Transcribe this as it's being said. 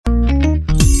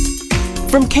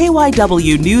From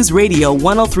KYW News Radio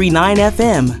 1039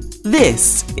 FM,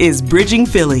 this is Bridging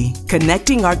Philly,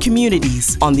 connecting our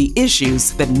communities on the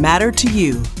issues that matter to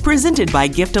you. Presented by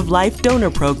Gift of Life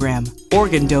Donor Program.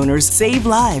 Organ donors save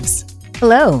lives.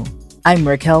 Hello, I'm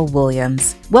Raquel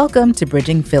Williams. Welcome to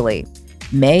Bridging Philly.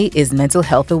 May is Mental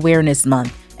Health Awareness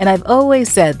Month, and I've always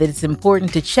said that it's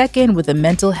important to check in with a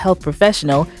mental health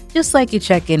professional just like you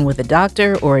check in with a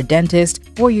doctor or a dentist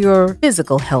for your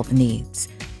physical health needs.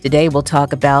 Today, we'll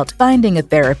talk about finding a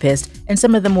therapist and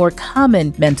some of the more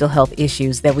common mental health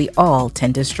issues that we all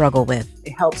tend to struggle with.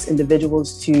 It helps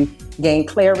individuals to gain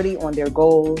clarity on their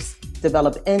goals,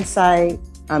 develop insight,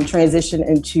 transition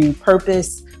into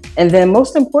purpose, and then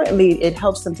most importantly, it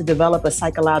helps them to develop a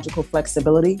psychological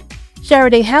flexibility.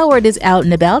 Sharaday Howard is out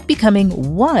and about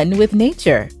becoming one with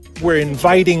nature. We're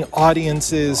inviting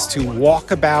audiences to walk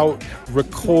about,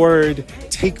 record,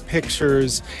 take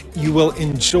pictures. You will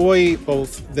enjoy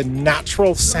both the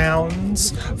natural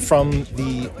sounds from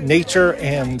the nature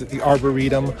and the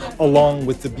Arboretum, along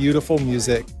with the beautiful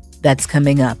music. That's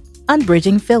coming up on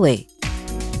Bridging Philly.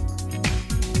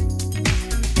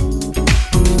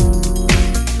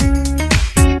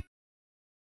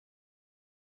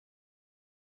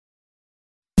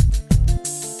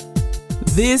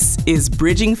 This is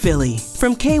Bridging Philly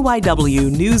from KYW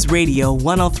News Radio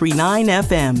 1039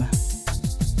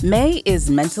 FM. May is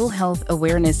Mental Health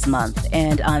Awareness Month,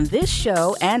 and on this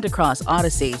show and across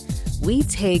Odyssey, we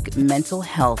take mental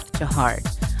health to heart.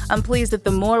 I'm pleased that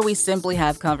the more we simply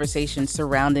have conversations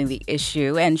surrounding the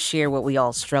issue and share what we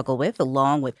all struggle with,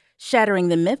 along with shattering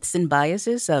the myths and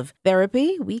biases of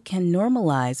therapy, we can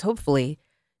normalize, hopefully,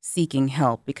 seeking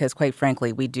help, because quite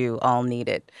frankly, we do all need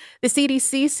it. The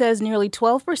CDC says nearly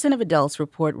 12% of adults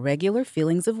report regular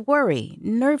feelings of worry,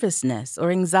 nervousness,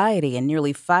 or anxiety, and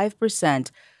nearly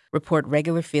 5% report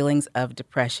regular feelings of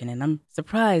depression. And I'm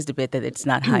surprised a bit that it's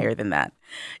not higher than that.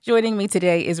 Joining me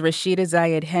today is Rashida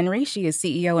Zayed Henry. She is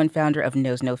CEO and founder of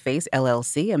Knows No Face,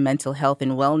 LLC, a mental health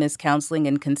and wellness counseling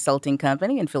and consulting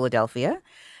company in Philadelphia.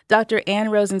 Dr. Ann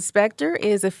Rosen-Spector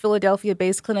is a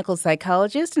Philadelphia-based clinical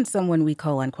psychologist and someone we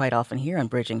call on quite often here on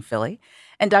Bridging Philly.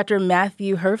 And Dr.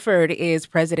 Matthew Herford is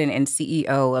president and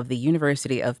CEO of the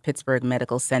University of Pittsburgh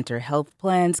Medical Center Health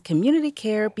Plan's Community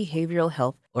Care Behavioral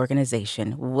Health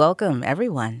Organization. Welcome,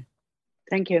 everyone.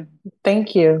 Thank you.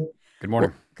 Thank you. Good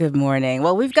morning. Good morning.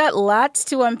 Well, we've got lots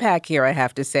to unpack here, I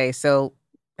have to say. So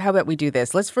how about we do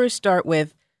this? Let's first start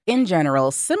with, in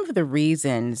general, some of the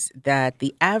reasons that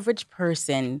the average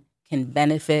person can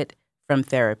benefit from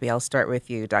therapy. I'll start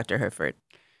with you, Dr. Herford.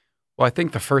 Well, I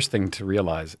think the first thing to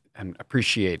realize and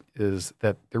appreciate is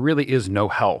that there really is no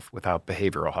health without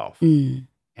behavioral health.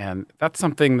 And that's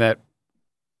something that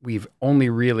we've only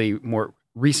really more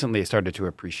recently started to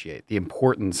appreciate, the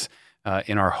importance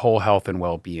in our whole health and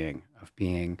well-being of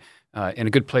being in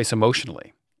a good place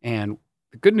emotionally. And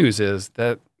the good news is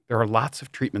that there are lots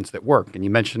of treatments that work. And you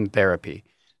mentioned therapy.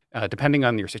 Depending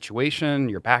on your situation,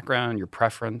 your background, your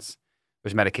preference,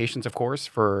 there's medications, of course,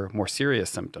 for more serious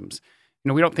symptoms.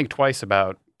 We don't think twice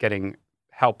about getting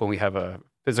help when we have a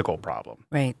physical problem.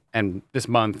 Right. And this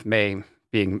month, May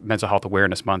being Mental Health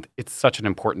Awareness Month, it's such an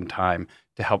important time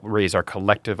to help raise our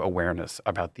collective awareness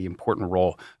about the important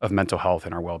role of mental health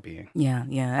in our well-being. Yeah.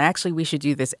 Actually, we should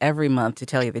do this every month, to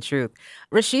tell you the truth.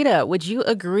 Rashida, would you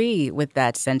agree with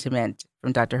that sentiment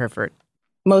from Dr. Herford?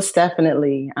 Most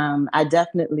definitely. I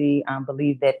definitely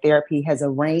believe that therapy has a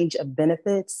range of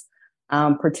benefits,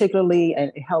 particularly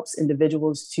it helps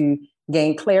individuals to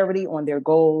gain clarity on their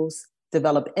goals,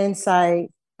 develop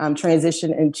insight,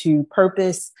 transition into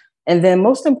purpose. And then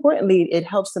most importantly, it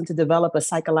helps them to develop a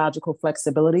psychological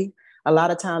flexibility, a lot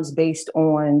of times based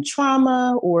on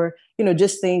trauma or,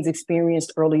 just things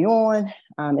experienced early on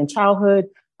in childhood.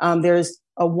 There's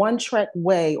a one-track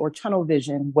way or tunnel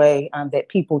vision way that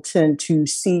people tend to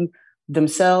see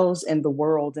themselves and the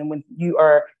world. And when you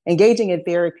are engaging in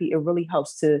therapy, it really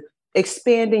helps to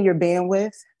expand in your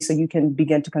bandwidth so you can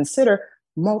begin to consider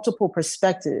multiple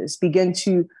perspectives, begin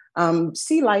to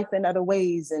see life in other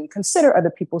ways and consider other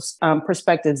people's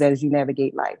perspectives as you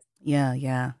navigate life.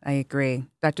 Yeah, I agree.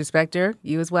 Dr. Spector,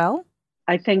 you as well?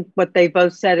 I think what they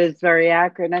both said is very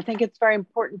accurate. And I think it's very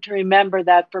important to remember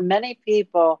that for many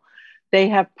people, they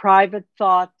have private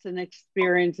thoughts and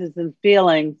experiences and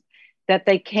feelings that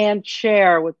they can't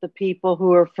share with the people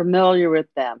who are familiar with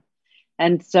them.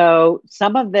 And so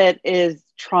some of it is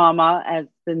trauma, as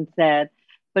been said,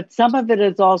 but some of it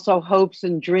is also hopes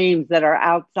and dreams that are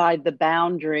outside the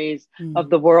boundaries of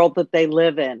the world that they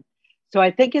live in. So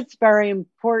I think it's very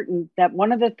important that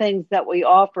one of the things that we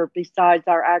offer besides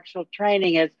our actual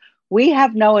training is we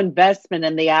have no investment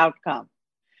in the outcome.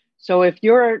 So if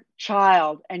you're a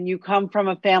child and you come from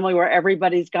a family where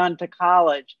everybody's gone to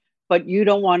college, but you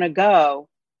don't want to go,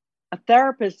 a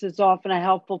therapist is often a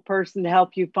helpful person to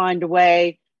help you find a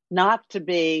way not to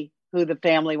be who the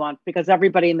family wants, because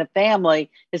everybody in the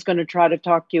family is going to try to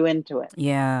talk you into it.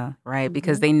 Yeah, right.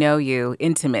 Because they know you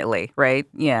intimately, right?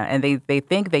 Yeah. And they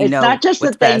think they It's know not just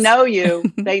what's that they best. know you,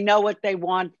 they know what they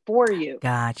want for you.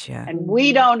 Gotcha. And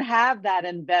we don't have that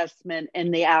investment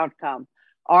in the outcome.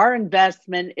 Our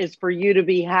investment is for you to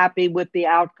be happy with the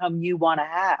outcome you want to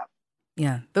have.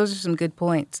 Yeah, those are some good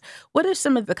points. What are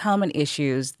some of the common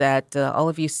issues that all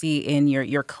of you see in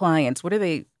your clients? What are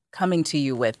they coming to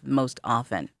you with most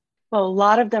often? Well, a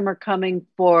lot of them are coming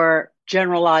for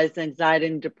generalized anxiety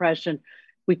and depression.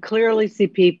 We clearly see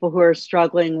people who are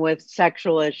struggling with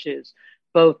sexual issues,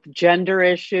 both gender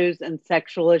issues and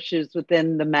sexual issues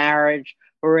within the marriage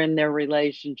or in their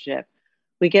relationship.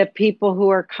 We get people who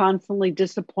are constantly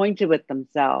disappointed with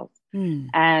themselves.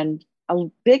 And a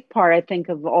big part, I think,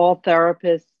 of all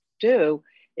therapists do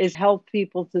is help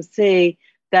people to see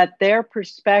that their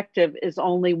perspective is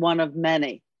only one of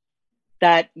many,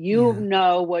 that you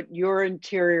know what your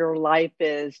interior life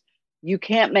is. You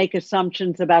can't make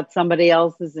assumptions about somebody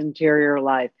else's interior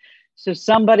life. So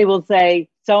somebody will say,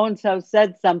 so-and-so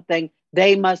said something,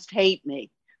 they must hate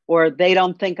me, or they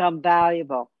don't think I'm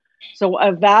valuable. So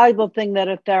a valuable thing that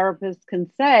a therapist can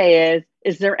say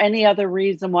is there any other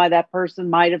reason why that person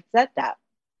might have said that?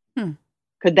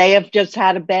 Could they have just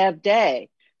had a bad day?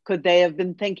 Could they have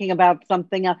been thinking about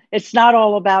something else? It's not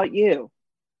all about you.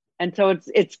 And so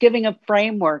it's giving a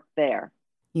framework there.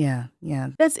 Yeah, yeah.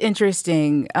 That's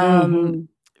interesting.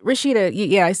 Rashida,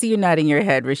 yeah, I see you nodding your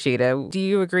head, Rashida. Do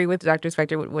you agree with Dr.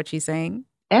 Spector, with what she's saying?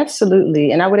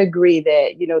 Absolutely. And I would agree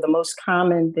that, the most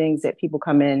common things that people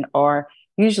come in are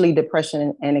usually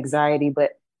depression and anxiety.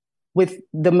 But with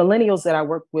the millennials that I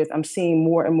work with, I'm seeing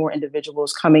more and more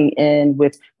individuals coming in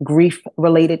with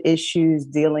grief-related issues,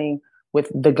 dealing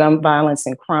with the gun violence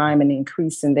and crime and the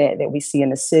increase in that we see in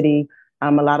the city.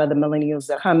 A lot of the millennials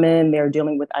that come in, they're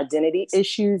dealing with identity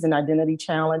issues and identity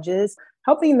challenges,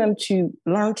 helping them to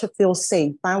learn to feel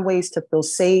safe, find ways to feel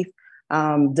safe,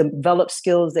 develop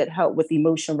skills that help with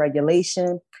emotion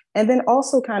regulation, and then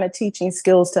also kind of teaching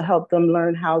skills to help them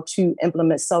learn how to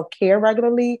implement self-care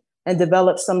regularly and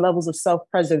develop some levels of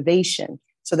self-preservation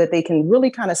so that they can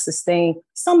really kind of sustain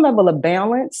some level of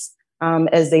balance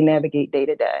as they navigate day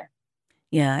to day.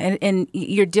 Yeah, and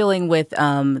you're dealing with the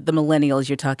millennials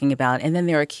you're talking about, and then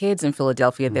there are kids in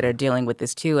Philadelphia that are dealing with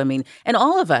this too. I mean, and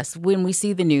all of us, when we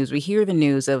see the news, we hear the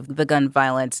news of the gun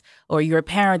violence, or you're a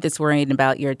parent that's worried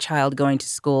about your child going to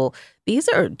school. These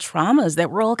are traumas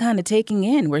that we're all kind of taking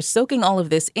in. We're soaking all of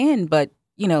this in, but,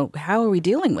 how are we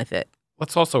dealing with it?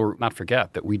 Let's also not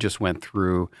forget that we just went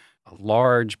through a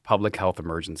large public health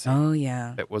emergency. Oh,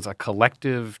 yeah. That was a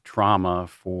collective trauma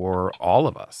for all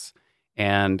of us.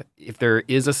 And if there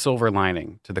is a silver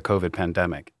lining to the COVID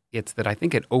pandemic, it's that I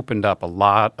think it opened up a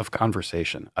lot of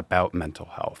conversation about mental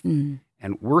health.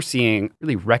 And we're seeing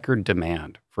really record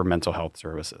demand for mental health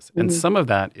services. And some of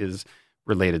that is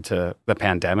related to the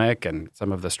pandemic and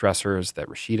some of the stressors that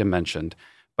Rashida mentioned.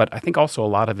 But I think also a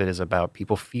lot of it is about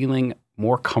people feeling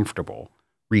more comfortable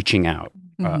reaching out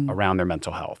around their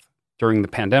mental health. During the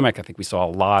pandemic, I think we saw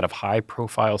a lot of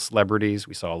high-profile celebrities.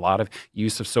 We saw a lot of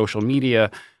use of social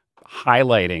media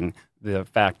highlighting the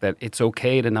fact that it's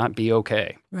okay to not be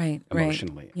okay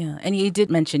emotionally. Right. Yeah. And you did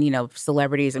mention,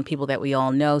 celebrities and people that we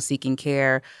all know seeking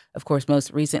care. Of course,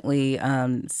 most recently,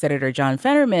 Senator John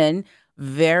Fetterman,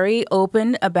 very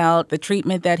open about the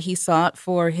treatment that he sought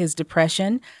for his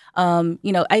depression.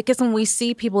 I guess when we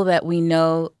see people that we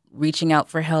know reaching out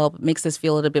for help, makes us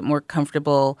feel a little bit more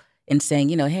comfortable in saying,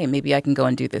 hey, maybe I can go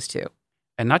and do this too.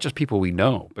 And not just people we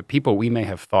know, but people we may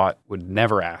have thought would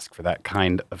never ask for that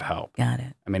kind of help. Got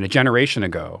it. I mean, a generation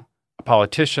ago, a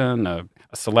politician, a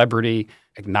celebrity,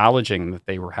 acknowledging that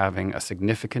they were having a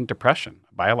significant depression,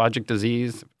 a biologic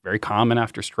disease, very common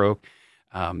after stroke,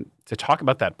 to talk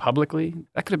about that publicly,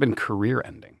 that could have been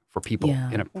career-ending for people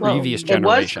in a previous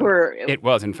generation. It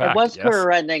was, in fact. It was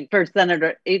career-ending for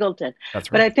Senator Eagleton.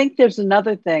 That's right. But I think there's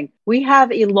another thing. We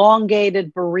have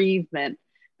elongated bereavement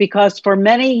because for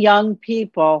many young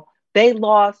people, they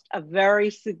lost a very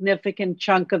significant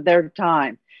chunk of their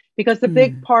time. Because the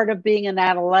big part of being an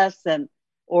adolescent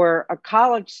or a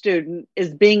college student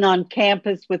is being on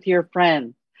campus with your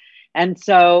friends. And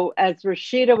so as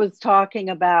Rashida was talking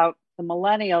about the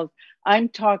millennials, I'm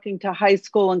talking to high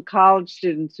school and college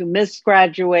students who missed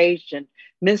graduation,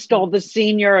 missed all the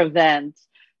senior events.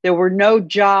 There were no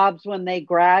jobs when they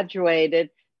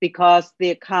graduated because the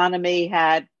economy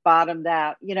had bottomed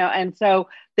out, and so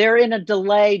they're in a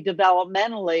delay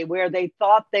developmentally where they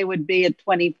thought they would be at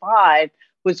 25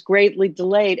 was greatly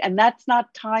delayed. And that's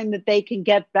not time that they can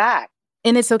get back.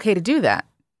 And it's okay to do that,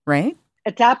 right?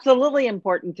 It's absolutely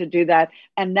important to do that.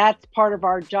 And that's part of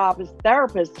our job as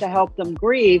therapists, to help them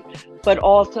grieve, but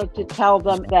also to tell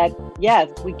them that, yes,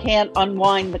 we can't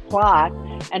unwind the clock.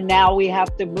 And now we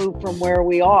have to move from where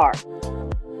we are.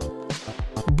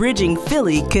 Bridging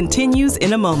Philly continues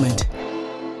in a moment.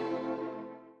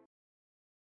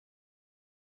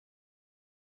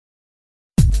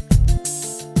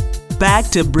 Back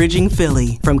to Bridging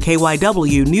Philly from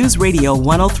KYW News Radio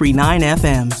 1039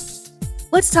 FM.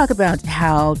 Let's talk about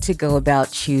how to go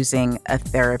about choosing a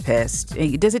therapist.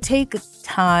 Does it take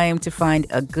time to find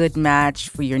a good match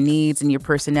for your needs and your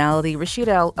personality?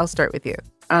 Rashida, I'll start with you.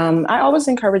 I always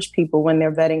encourage people when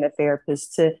they're vetting a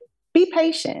therapist to be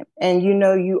patient. And,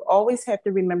 you always have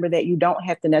to remember that you don't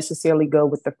have to necessarily go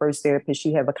with the first therapist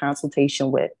you have a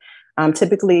consultation with.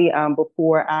 Typically,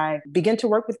 before I begin to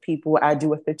work with people, I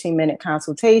do a 15-minute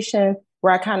consultation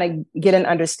where I kind of get an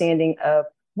understanding of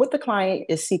what the client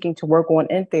is seeking to work on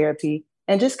in therapy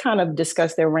and just kind of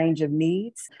discuss their range of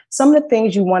needs. Some of the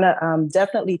things you want to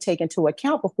definitely take into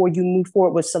account before you move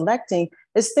forward with selecting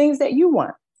is things that you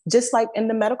want. Just like in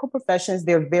the medical professions,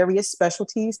 there are various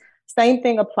specialties. Same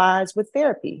thing applies with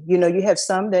therapy. You have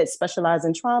some that specialize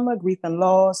in trauma, grief, and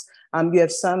loss. You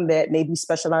have some that maybe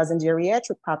specialize in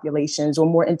geriatric populations or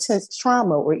more intense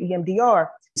trauma or EMDR.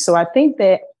 So I think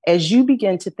that as you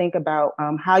begin to think about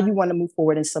how you want to move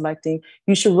forward in selecting,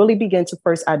 you should really begin to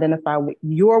first identify what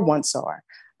your wants are.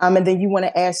 And then you want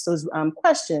to ask those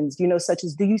questions, such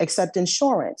as, do you accept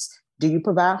insurance? Do you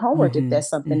provide homework if that's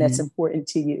something that's important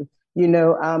to you?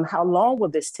 How long will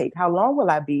this take? How long will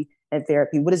I be in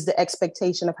therapy? What is the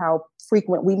expectation of how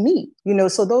frequent we meet?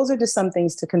 So those are just some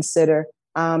things to consider.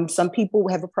 Some people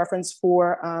have a preference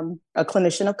for a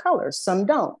clinician of color. Some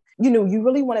don't. You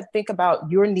really want to think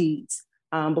about your needs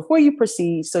before you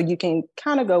proceed so you can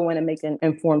kind of go in and make an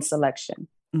informed selection.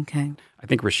 Okay. I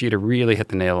think Rashida really hit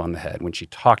the nail on the head when she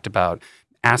talked about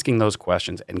asking those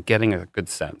questions and getting a good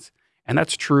sense. And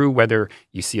that's true whether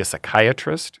you see a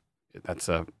psychiatrist, that's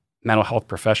a mental health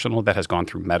professional that has gone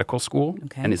through medical school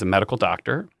and is a medical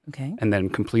doctor, and then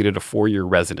completed a 4-year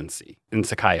residency in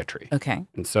psychiatry. Okay.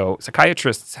 And so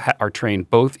psychiatrists are trained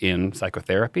both in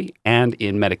psychotherapy and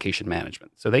in medication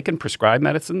management. So they can prescribe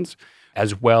medicines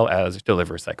as well as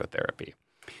deliver psychotherapy.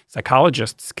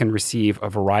 Psychologists can receive a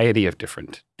variety of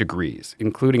different degrees,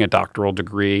 including a doctoral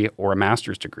degree or a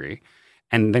master's degree,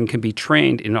 and then can be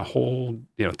trained in a whole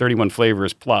 31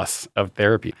 flavors plus of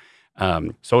therapy.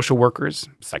 Social workers,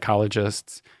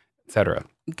 psychologists, et cetera.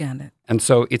 Got it. And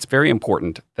so it's very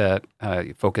important that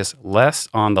you focus less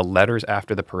on the letters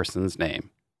after the person's name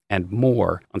and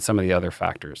more on some of the other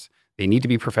factors. They need to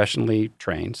be professionally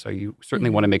trained, so you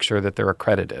certainly want to make sure that they're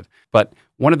accredited. But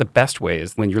one of the best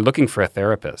ways when you're looking for a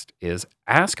therapist is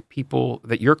ask people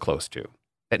that you're close to,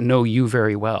 that know you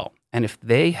very well. And if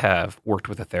they have worked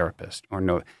with a therapist or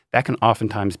know, that can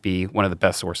oftentimes be one of the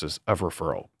best sources of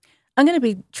referral. I'm going to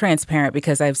be transparent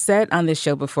because I've said on this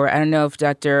show before, I don't know if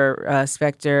Dr.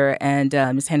 Spector and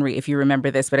Ms. Henry, if you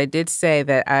remember this, but I did say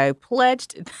that I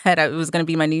pledged that it was going to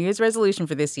be my New Year's resolution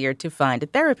for this year to find a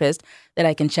therapist that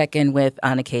I can check in with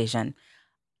on occasion.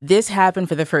 This happened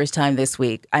for the first time this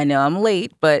week. I know I'm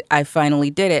late, but I finally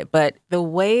did it. But the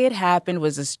way it happened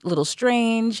was a little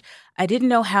strange. I didn't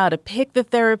know how to pick the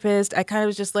therapist. I kind of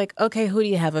was just like, okay, who do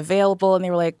you have available? And they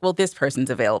were like, well, this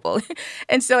person's available.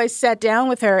 And so I sat down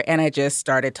with her and I just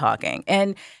started talking.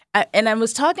 And I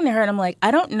was talking to her and I'm like,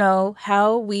 I don't know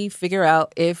how we figure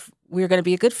out if we're going to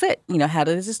be a good fit. How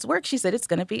does this work? She said, it's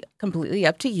going to be completely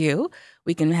up to you.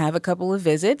 We can have a couple of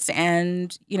visits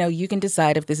and, you can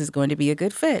decide if this is going to be a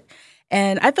good fit.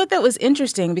 And I thought that was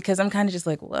interesting because I'm kind of just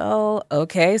like, well,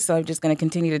 okay, so I'm just going to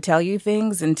continue to tell you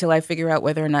things until I figure out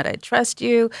whether or not I trust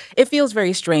you. It feels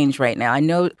very strange right now. I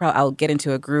know I'll get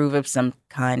into a groove of some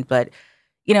kind, but,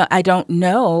 I don't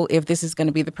know if this is going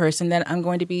to be the person that I'm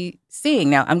going to be seeing.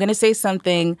 Now, I'm going to say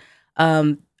something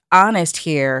honest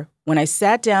here. When I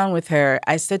sat down with her,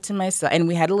 I said to myself, and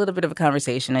we had a little bit of a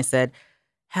conversation, I said,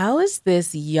 how is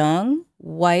this young,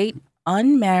 white,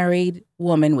 unmarried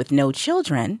woman with no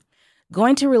children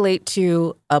going to relate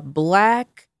to a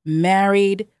Black,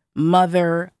 married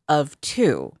mother of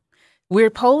 2? We're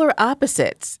polar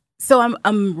opposites. So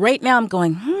I'm right now I'm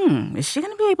going, is she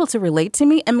going to be able to relate to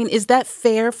me? I mean, is that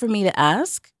fair for me to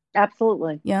ask?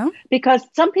 Absolutely. Yeah. Because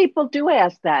some people do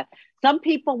ask that. Some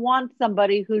people want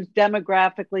somebody who's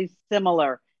demographically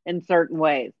similar in certain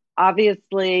ways.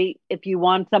 Obviously, if you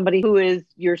want somebody who is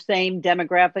your same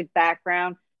demographic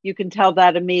background, you can tell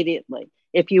that immediately.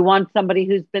 If you want somebody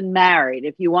who's been married,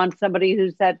 if you want somebody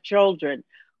who's had children,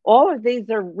 all of these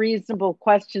are reasonable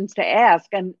questions to ask,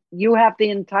 and you have the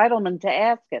entitlement to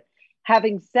ask it.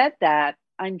 Having said that,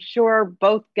 I'm sure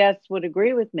both guests would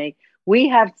agree with me. We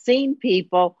have seen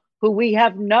people who we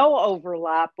have no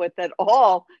overlap with at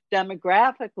all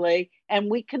demographically, and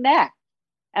we connect.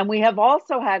 And we have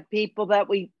also had people that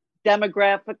we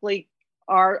demographically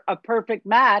are a perfect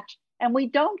match and we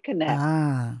don't connect.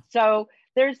 So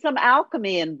there's some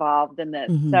alchemy involved in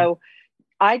this. Mm-hmm. So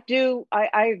I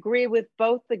agree with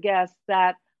both the guests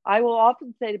that I will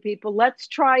often say to people, let's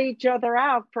try each other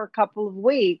out for a couple of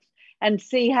weeks and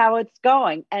see how it's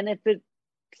going. And if it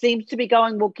seems to be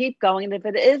going, we'll keep going. And if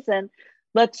it isn't,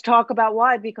 let's talk about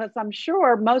why, because I'm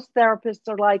sure most therapists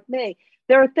are like me.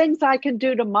 There are things I can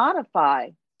do to modify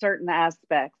certain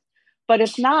aspects, but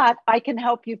if not, I can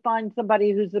help you find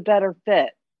somebody who's a better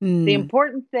fit. The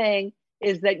important thing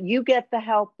is that you get the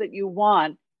help that you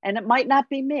want, and it might not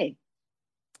be me.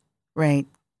 Right.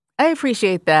 I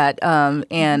appreciate that.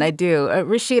 And I do.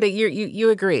 Rashida, you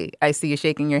agree. I see you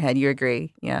shaking your head. You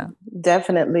agree. Yeah.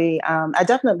 Definitely. I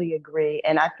definitely agree.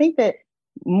 And I think that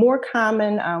more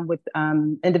common with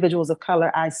individuals of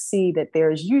color, I see that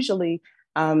there's usually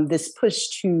this push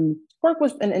to work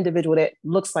with an individual that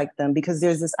looks like them, because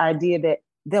there's this idea that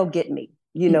they'll get me,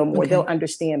 more, they'll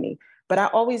understand me. But I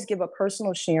always give a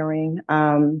personal sharing,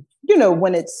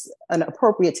 when it's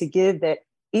appropriate to give, that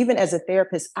even as a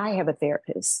therapist, I have a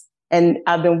therapist. And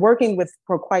I've been working with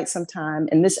for quite some time.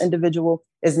 And this individual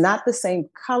is not the same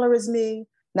color as me,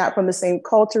 not from the same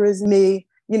culture as me.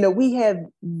 We have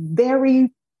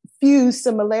very few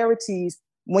similarities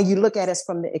when you look at us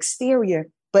from the exterior,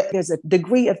 but there's a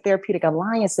degree of therapeutic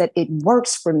alliance that it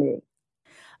works for me.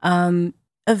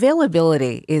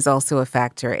 Availability is also a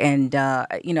factor. And,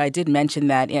 I did mention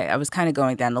that. I was kind of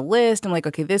going down the list. I'm like,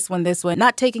 okay, this one,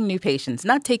 not taking new patients.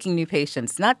 And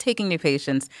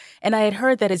I had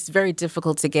heard that it's very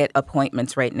difficult to get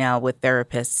appointments right now with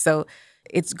therapists. So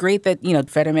it's great that,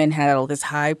 Fetterman had all this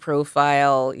high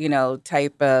profile,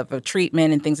 type of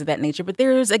treatment and things of that nature. But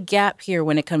there's a gap here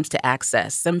when it comes to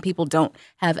access. Some people don't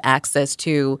have access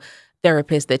to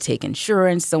therapists that take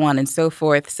insurance, so on and so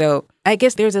forth. So I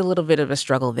guess there's a little bit of a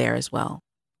struggle there as well.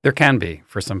 There can be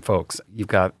for some folks. You've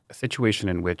got a situation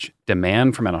in which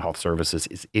demand for mental health services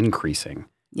is increasing.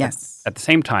 Yes. At the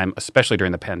same time, especially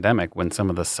during the pandemic, when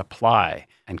some of the supply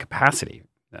and capacity,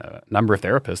 number of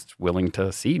therapists willing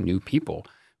to see new people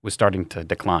was starting to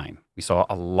decline. We saw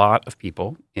a lot of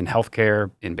people in healthcare,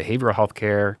 in behavioral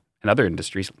healthcare, and other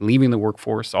industries leaving the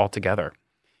workforce altogether.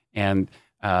 And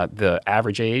the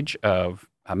average age of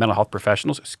mental health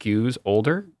professionals skews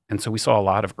older. And so we saw a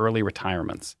lot of early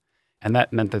retirements. And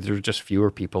that meant that there were just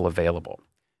fewer people available.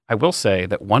 I will say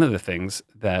that one of the things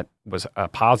that was a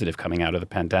positive coming out of the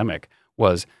pandemic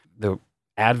was the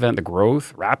rapid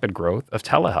growth of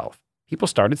telehealth. People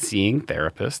started seeing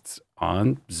therapists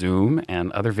on Zoom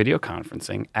and other video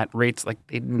conferencing at rates like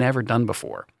they'd never done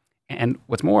before. And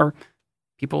what's more,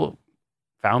 people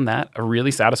found that a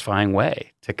really satisfying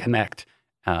way to connect,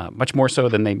 much more so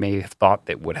than they may have thought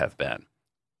they would have been.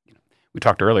 We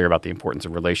talked earlier about the importance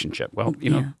of relationship. Well,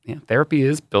 therapy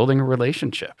is building a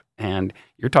relationship. And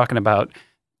you're talking about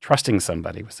trusting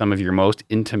somebody with some of your most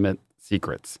intimate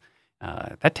secrets.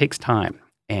 That takes time.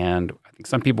 And I think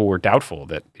some people were doubtful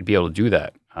that they'd be able to do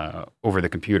that over the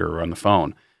computer or on the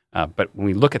phone. But when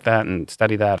we look at that and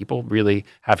study that, people really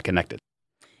have connected.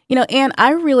 Anne,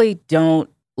 I really don't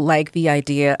like the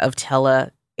idea of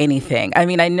anything. I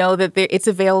mean, I know that it's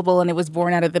available and it was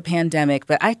born out of the pandemic,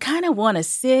 but I kind of want to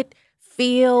sit,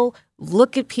 feel,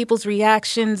 look at people's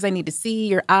reactions. I need to see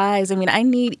your eyes. I mean, I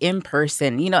need in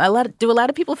person. Do a lot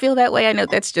of people feel that way? I know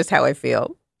that's just how I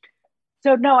feel.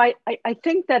 So no, I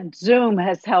think that Zoom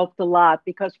has helped a lot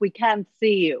because we can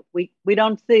see you. We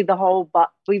don't see the whole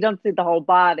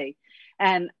body,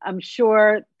 and I'm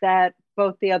sure that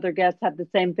both the other guests have the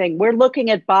same thing. We're looking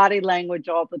at body language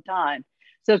all the time.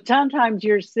 So sometimes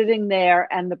you're sitting there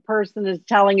and the person is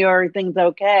telling you everything's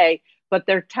okay, but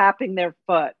they're tapping their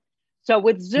foot. So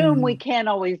with Zoom, we can't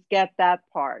always get that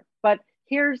part. But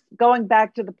here's going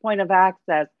back to the point of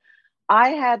access.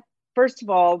 First of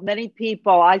all,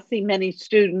 I see many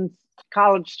students,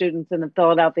 college students in the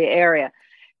Philadelphia area.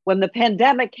 When the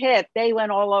pandemic hit, they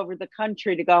went all over the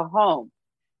country to go home.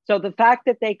 So the fact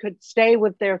that they could stay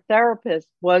with their therapist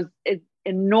was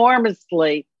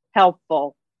enormously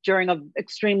helpful during an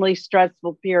extremely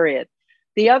stressful period.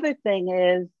 The other thing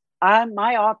is,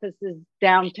 my office is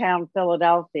downtown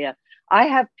Philadelphia. I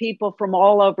have people from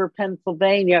all over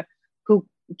Pennsylvania who,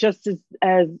 just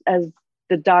as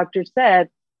the doctor said,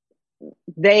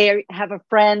 they have a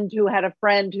friend who had a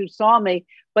friend who saw me,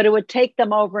 but it would take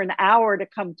them over an hour to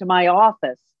come to my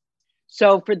office.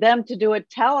 So for them to do a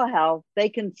telehealth, they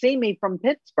can see me from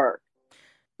Pittsburgh.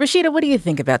 Rashida, what do you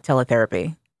think about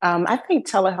teletherapy? I think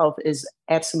telehealth is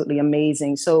absolutely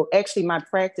amazing. So actually, my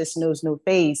practice, Knows No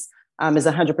Face, is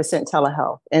 100%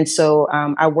 telehealth. And so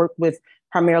I work with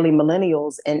primarily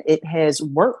millennials, and it has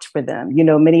worked for them. You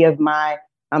know, many of my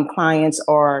clients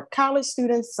are college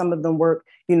students. Some of them work,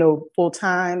 full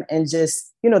time, and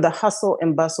just, the hustle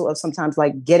and bustle of sometimes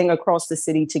like getting across the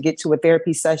city to get to a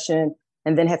therapy session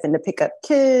and then having to pick up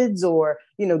kids or,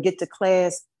 get to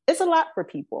class. It's a lot for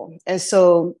people. And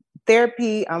so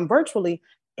therapy virtually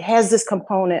has this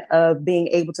component of being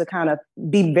able to kind of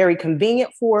be very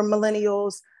convenient for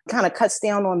millennials, kind of cuts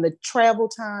down on the travel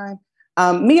time.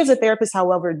 Me as a therapist,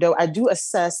 however, though, I do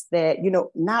assess that,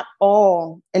 not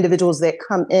all individuals that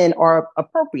come in are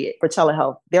appropriate for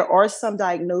telehealth. There are some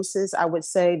diagnoses, I would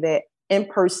say, that in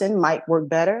person might work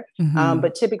better.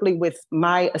 But typically with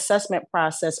my assessment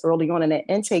process early on in the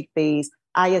intake phase,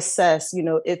 I assess,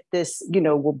 if this,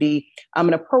 will be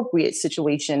an appropriate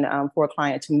situation for a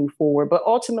client to move forward. But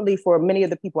ultimately, for many of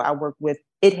the people I work with,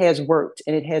 it has worked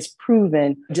and it has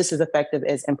proven just as effective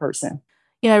as in person.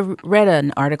 I read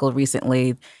an article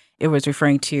recently. It was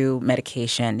referring to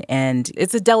medication, and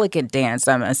it's a delicate dance,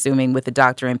 I'm assuming, with the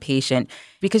doctor and patient,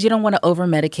 because you don't want to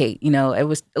over-medicate. It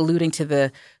was alluding to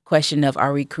the question of,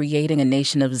 are we creating a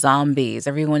nation of zombies?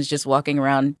 Everyone's just walking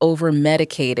around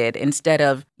over-medicated instead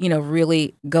of,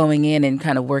 really going in and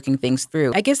kind of working things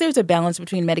through. I guess there's a balance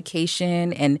between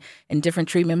medication and different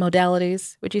treatment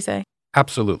modalities, would you say?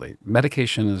 Absolutely.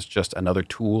 Medication is just another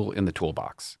tool in the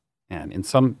toolbox. And in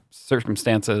some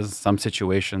circumstances, some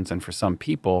situations, and for some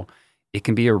people, it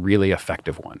can be a really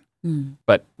effective one.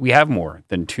 But we have more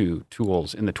than two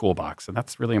tools in the toolbox, and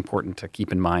that's really important to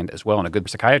keep in mind as well. And a good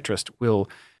psychiatrist will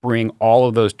bring all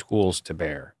of those tools to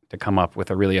bear to come up with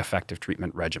a really effective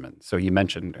treatment regimen. So you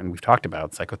mentioned, and we've talked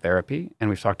about psychotherapy, and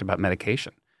we've talked about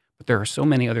medication. But there are so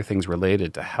many other things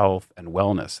related to health and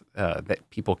wellness that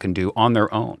people can do on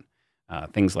their own.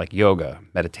 Things like yoga,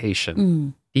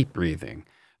 meditation, deep breathing.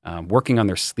 Working on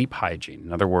their sleep hygiene.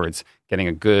 In other words, getting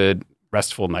a good,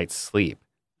 restful night's sleep.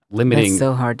 Limiting. That's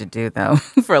so hard to do, though,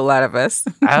 for a lot of us.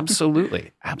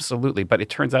 Absolutely. But it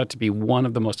turns out to be one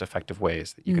of the most effective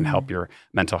ways that you can help your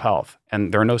mental health.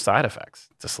 And there are no side effects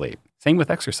to sleep. Same with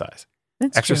exercise.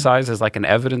 Exercise is like an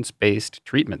evidence-based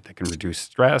treatment that can reduce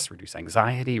stress, reduce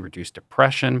anxiety, reduce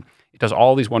depression. It does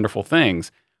all these wonderful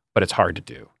things, but it's hard to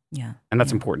do. Yeah. And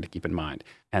that's important to keep in mind.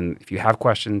 And if you have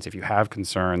questions, if you have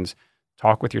concerns,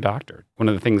 talk with your doctor. One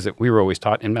of the things that we were always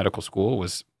taught in medical school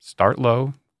was start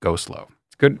low, go slow.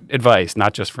 It's good advice,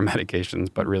 not just for medications,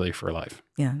 but really for life.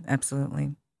 Yeah,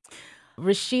 absolutely.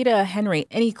 Rashida Henry,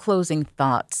 any closing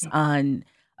thoughts on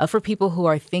for people who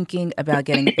are thinking about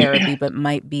getting therapy but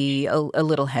might be a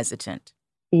little hesitant?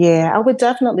 Yeah, I would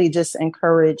definitely just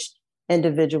encourage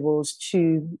individuals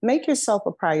to make yourself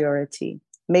a priority.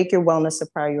 Make your wellness a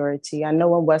priority. I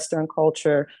know in Western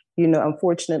culture,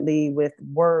 unfortunately with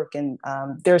work and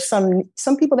there's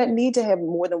some people that need to have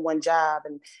more than one job.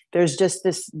 And there's just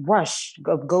this rush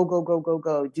of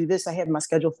go, do this. I have my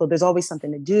schedule filled. There's always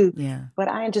something to do. Yeah. But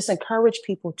I just encourage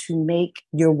people to make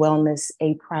your wellness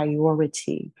a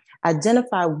priority.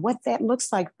 Identify what that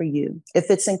looks like for you. If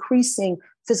it's increasing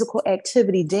physical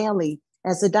activity daily,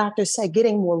 as the doctor said,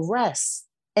 getting more rest,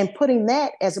 and putting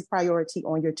that as a priority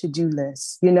on your to-do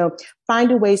list.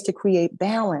 Finding ways to create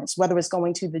balance, whether it's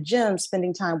going to the gym,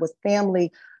 spending time with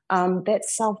family. That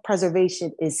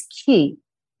self-preservation is key,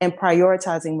 and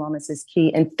prioritizing wellness is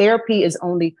key. And therapy is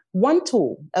only one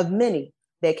tool of many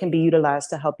that can be utilized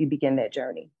to help you begin that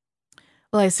journey.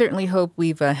 Well, I certainly hope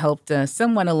we've helped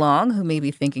someone along who may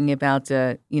be thinking about,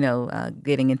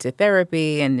 getting into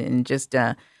therapy and just,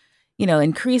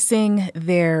 increasing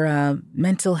their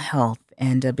mental health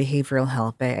and behavioral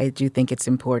health. I do think it's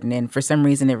important. And for some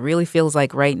reason, it really feels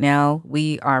like right now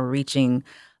we are reaching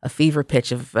a fever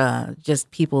pitch of just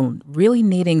people really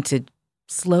needing to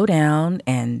slow down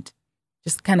and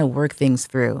just kind of work things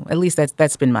through. At least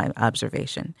that's been my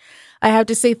observation. I have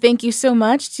to say thank you so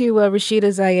much to Rashida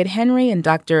Zayed Henry and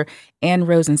Dr. Ann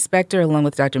Rose Inspector, along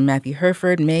with Dr. Matthew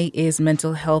Herford. May is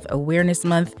Mental Health Awareness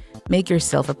Month. Make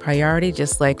yourself a priority,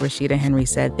 just like Rashida Henry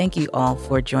said. Thank you all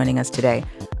for joining us today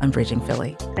on Bridging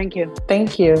Philly. Thank you.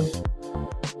 Thank you.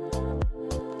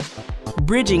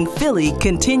 Bridging Philly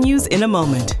continues in a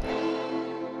moment.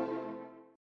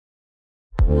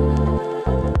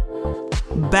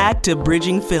 Back to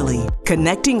Bridging Philly,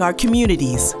 connecting our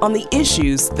communities on the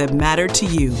issues that matter to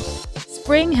you.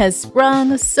 Spring has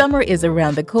sprung, summer is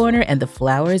around the corner, and the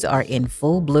flowers are in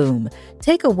full bloom.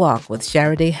 Take a walk with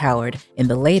Shara Day Howard in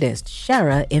the latest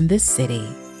Shara in the City.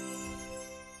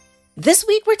 This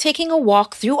week, we're taking a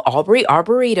walk through Awbury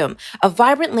Arboretum, a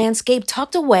vibrant landscape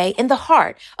tucked away in the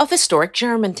heart of historic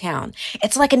Germantown.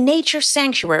 It's like a nature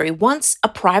sanctuary, once a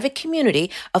private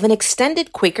community of an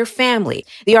extended Quaker family.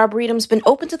 The Arboretum's been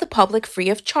open to the public free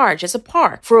of charge as a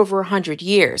park for over 100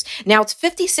 years. Now its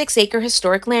 56-acre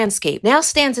historic landscape now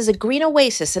stands as a green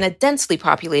oasis in a densely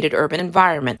populated urban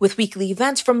environment, with weekly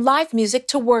events from live music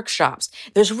to workshops.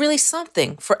 There's really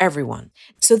something for everyone.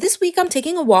 So this week, I'm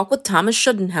taking a walk with Thomas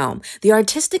Schudenhelm, the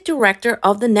artistic director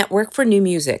of the Network for New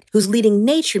Music, who's leading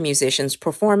nature musicians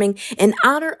performing in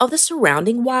honor of the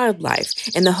surrounding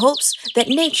wildlife in the hopes that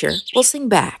nature will sing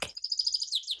back.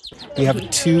 We have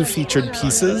 2 featured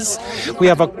pieces. We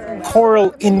have a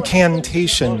choral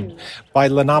incantation by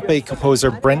Lenape composer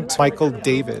Brent Michael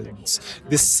Davids.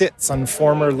 This sits on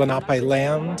former Lenape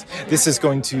land. This is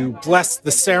going to bless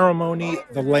the ceremony,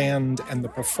 the land, and the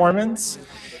performance.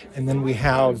 And then we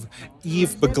have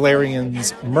Eve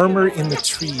Beglarian's Murmur in the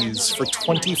Trees for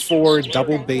 24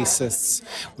 double basses,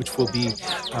 which will be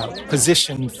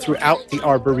positioned throughout the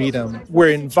Arboretum.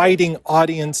 We're inviting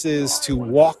audiences to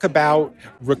walk about,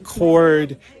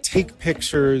 record, take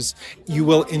pictures. You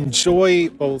will enjoy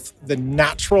both the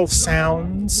natural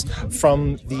sounds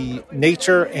from the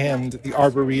nature and the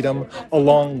Arboretum,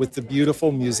 along with the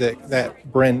beautiful music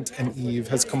that Brent and Eve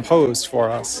has composed for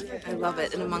us. I love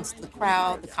it. And amongst the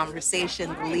crowd, the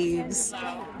conversation, the leaves.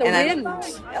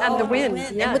 The wind.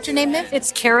 Yes. And what's your name, Miss?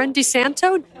 It's Karen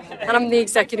DeSanto, and I'm the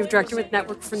executive director with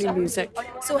Network for New Music.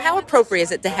 So how appropriate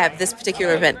is it to have this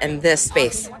particular event in this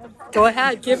space? Go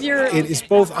ahead, give your... It is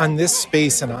both on this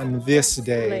space and on this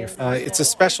day. It's a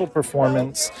special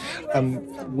performance.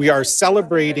 We are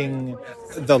celebrating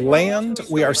the land.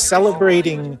 We are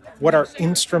celebrating what our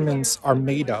instruments are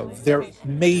made of. They're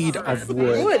made of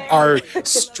wood. Our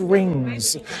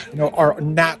strings, are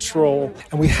natural.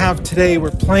 And we have today,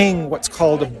 we're playing what's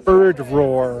called a bird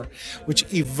roar,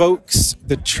 which evokes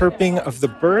the chirping of the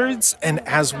birds. And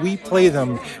as we play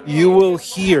them, you will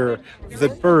hear the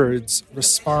birds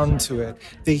respond to it.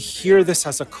 They hear this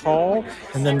as a call,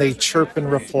 and then they chirp in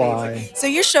reply. So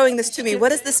you're showing this to me.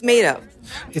 What is this made of?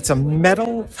 It's a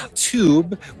metal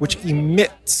tube which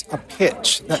emits a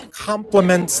pitch that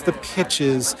complements the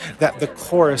pitches that the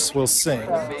chorus will sing.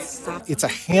 It's a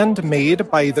handmade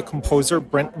by the composer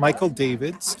Brent Michael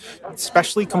Davids,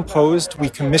 specially composed. We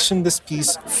commissioned this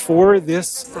piece for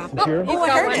this. Here. Oh, I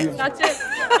heard it. That's it.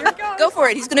 Here it goes. Go for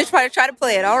it. He's going to try to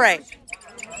play it. All right.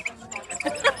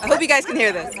 I hope you guys can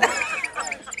hear this.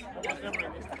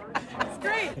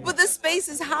 But this space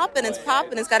is hopping, it's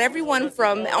popping. It's got everyone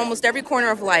from almost every corner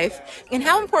of life. And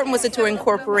how important was it to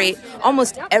incorporate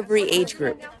almost every age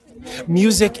group?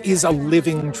 Music is a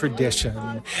living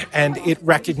tradition, and it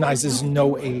recognizes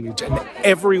no age, and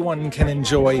everyone can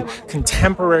enjoy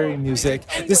contemporary music.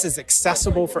 This is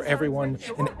accessible for everyone,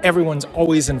 and everyone's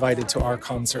always invited to our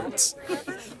concerts.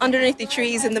 Underneath the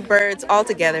trees and the birds, all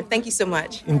together. Thank you so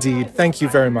much. Indeed. Thank you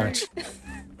very much.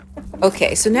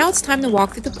 Okay, so now it's time to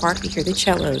walk through the park to hear the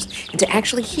cellos and to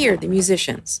actually hear the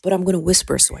musicians. But I'm going to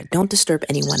whisper so I don't disturb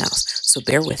anyone else, so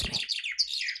bear with me.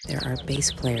 There are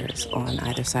bass players on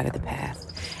either side of the path,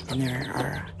 and there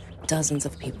are dozens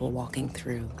of people walking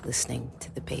through listening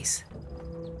to the bass.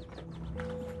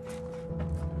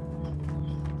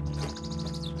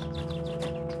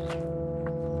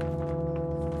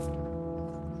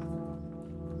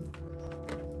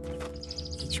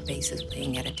 Each bass is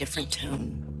playing at a different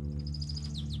tone.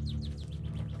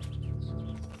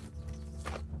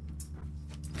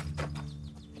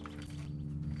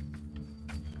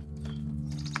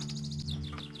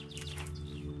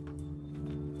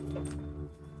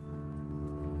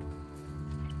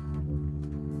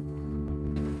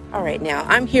 All right, now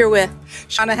I'm here with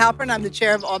Shauna Halpern. I'm the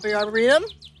chair of Awbury Arboretum.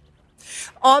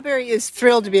 Awbury is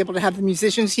thrilled to be able to have the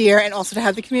musicians here and also to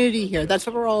have the community here. That's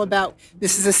what we're all about.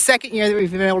 This is the second year that we've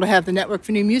been able to have the Network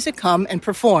for New Music come and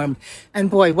perform.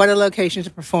 And boy, what a location to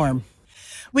perform.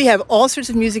 We have all sorts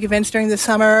of music events during the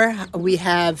summer. We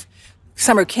have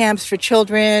summer camps for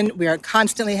children. We are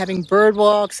constantly having bird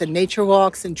walks and nature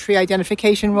walks and tree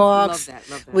identification walks.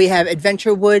 Love that. We have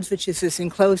Adventure Woods, which is this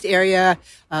enclosed area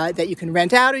that you can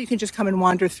rent out, or you can just come and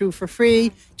wander through for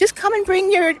free. Just come and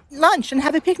bring your lunch and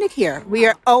have a picnic here. We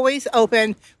are always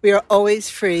open. We are always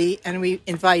free, and we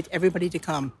invite everybody to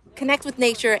come. Connect with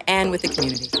nature and with the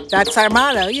community. That's our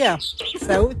motto, yeah.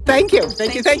 So thank you.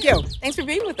 Thank you. Thanks for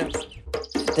being with us.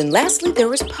 Then lastly, there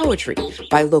was poetry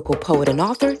by local poet and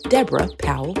author Deborah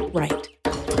Powell Wright.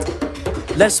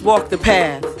 Let's walk the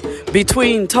path,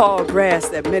 Between tall grass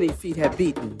that many feet have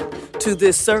beaten, to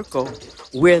this circle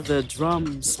where the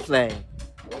drums play.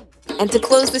 And to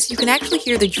close this, you can actually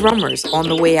hear the drummers on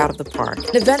the way out of the park.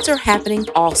 Events are happening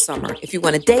all summer. If you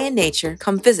want a day in nature,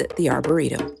 come visit the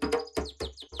Arboretum.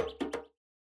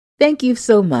 Thank you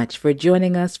so much for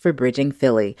joining us for Bridging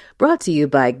Philly, brought to you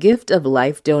by Gift of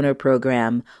Life Donor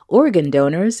Program. Organ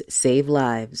donors save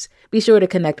lives. Be sure to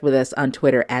connect with us on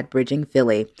Twitter at Bridging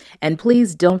Philly. And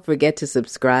please don't forget to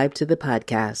subscribe to the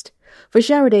podcast. For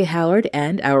Sharaday Howard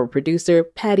and our producer,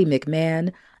 Patty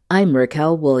McMahon, I'm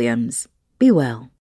Raquel Williams. Be well.